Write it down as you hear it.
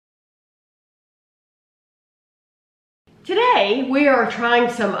Today we are trying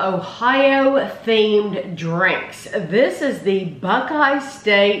some Ohio themed drinks. This is the Buckeye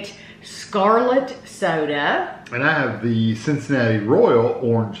State Scarlet Soda. And I have the Cincinnati Royal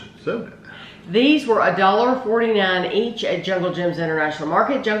Orange Soda. These were $1.49 each at Jungle Jim's International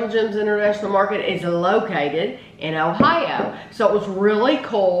Market. Jungle Jim's International Market is located in Ohio. So it was really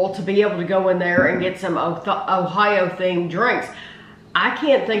cool to be able to go in there and get some Ohio themed drinks. I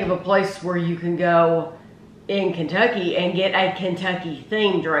can't think of a place where you can go in Kentucky and get a Kentucky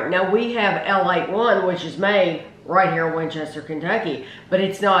themed drink. Now we have L81, which is made right here in Winchester, Kentucky, but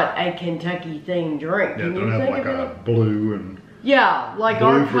it's not a Kentucky themed drink. Yeah, they don't have like a blue and like blue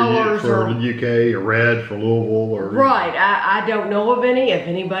our colors for the UK, or red for Louisville, or right. I don't know of any. If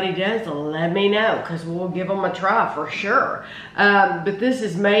anybody does, let me know because we'll give them a try for sure. But this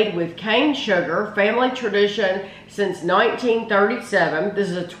is made with cane sugar, family tradition since 1937.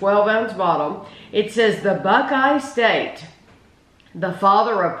 This is a 12-ounce bottle. It says the Buckeye State, the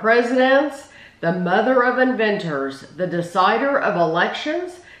father of presidents, the mother of inventors, the decider of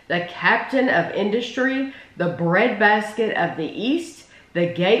elections, the captain of industry, the breadbasket of the East,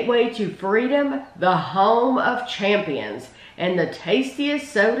 the gateway to freedom, the home of champions, and the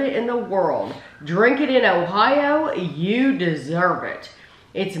tastiest soda in the world. Drink it in Ohio, you deserve it.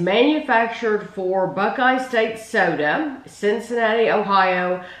 It's manufactured for Buckeye State Soda, Cincinnati,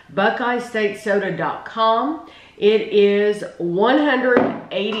 Ohio, BuckeyeStateSoda.com. It is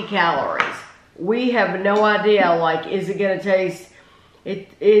 180 calories. We have no idea, like, is it going to taste...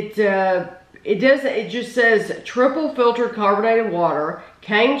 It just says triple filtered carbonated water,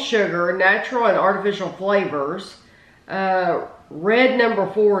 cane sugar, natural and artificial flavors, red number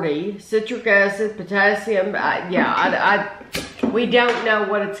 40, citric acid, potassium. We don't know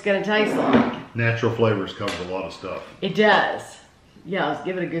what it's going to taste like. Natural flavors cover a lot of stuff. It does. Yeah, let's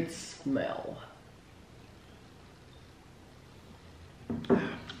give it a good smell.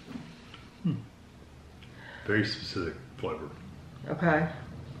 Very specific flavor. Okay.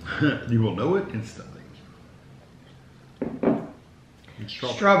 You will know it instantly. It's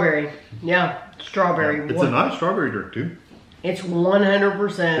strawberry. Yeah, strawberry. It's a nice strawberry drink too. It's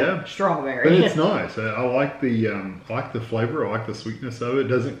 100% strawberry. But it's nice. I like the flavor. I like the sweetness of it. It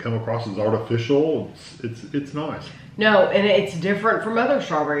doesn't come across as artificial. It's nice. No, and it's different from other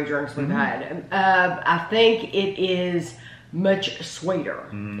strawberry drinks we've had. I think it is much sweeter.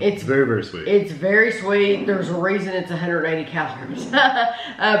 It's very, very sweet. It's very sweet. There's a reason it's 180 calories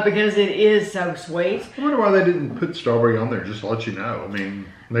because it is so sweet. I wonder why they didn't put strawberry on there just to let you know. I mean,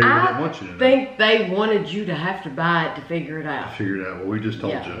 maybe they didn't want you to know. I think they wanted you to have to buy it to figure it out. Figure it out. Well, we just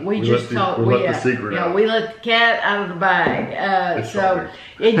told you. We let the secret out. We let the cat out of the bag.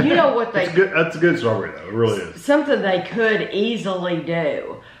 And you know what they... That's a good strawberry though. It really is. Something they could easily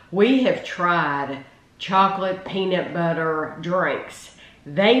do. We have tried chocolate peanut butter drinks.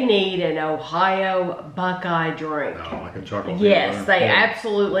 They need an Ohio Buckeye drink. No, like a chocolate Yes, peanut they butter.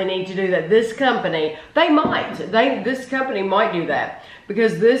 absolutely need to do that. This company, this company might do that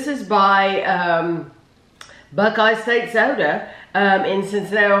because this is by Buckeye State Soda in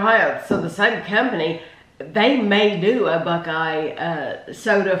Cincinnati, Ohio. So the same company, they may do a Buckeye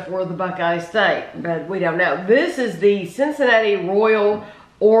soda for the Buckeye State, but we don't know. This is the Cincinnati Royal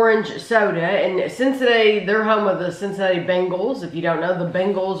Orange Soda, and Cincinnati, they're home of the Cincinnati Bengals. If you don't know, the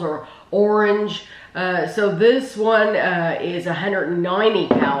Bengals are orange. So this one is 190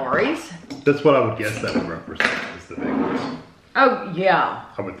 calories. That's what I would guess that would represent, is the Bengals. Oh, yeah.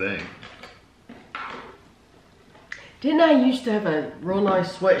 I would think. Didn't I used to have a real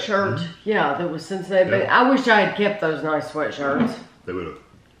nice sweatshirt? Yeah, that was Cincinnati. Yeah. I wish I had kept those nice sweatshirts. They would have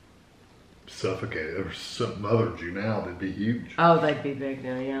suffocated. There was something othered you now. They'd be huge. Oh, they'd be big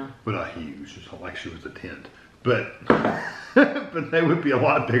now, yeah. But not huge. It's not like she was a tent. But but they would be a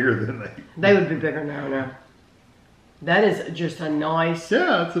lot bigger than they would be bigger now. That is just a nice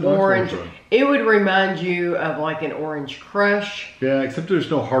it's an orange. One. It would remind you of like an Orange Crush. Yeah, except there's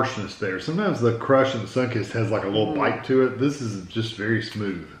no harshness there. Sometimes the Crush and the Sunkist has like a little bite to it. This is just very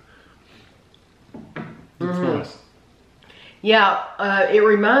smooth. It's nice. Yeah, it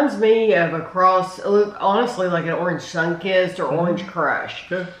reminds me of honestly, like an Orange Sunkist or Orange Crush.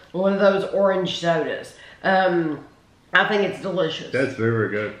 Yeah. One of those orange sodas. I think it's delicious. That's very, very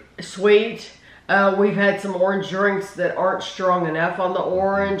good. Sweet. We've had some orange drinks that aren't strong enough on the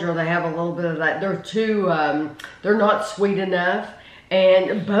orange, or they have a little bit of that. They're not sweet enough.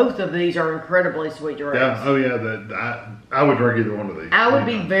 And both of these are incredibly sweet drinks. Yeah, oh yeah, I would drink either one of these. I would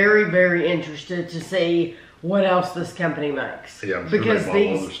be very, very interested to see what else this company makes. Yeah, I'm sure because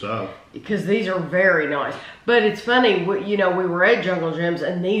they bought other stuff. because these are very nice. But it's funny, you know, we were at Jungle Gyms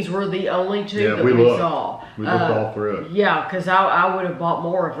and these were the only two that we saw. We looked all through it. Yeah, because I would have bought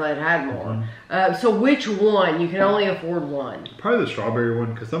more if they'd had more. So which one? You can only afford one. Probably the strawberry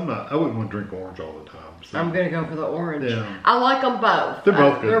one, because I wouldn't want to drink orange all the time. So. I'm gonna go for the orange. Yeah. I like them both. They're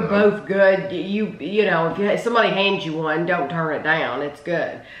both good. They're both good. You know, if somebody hands you one, don't turn it down. It's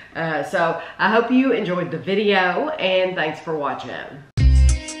good. So I hope you enjoyed the video, and thanks for watching.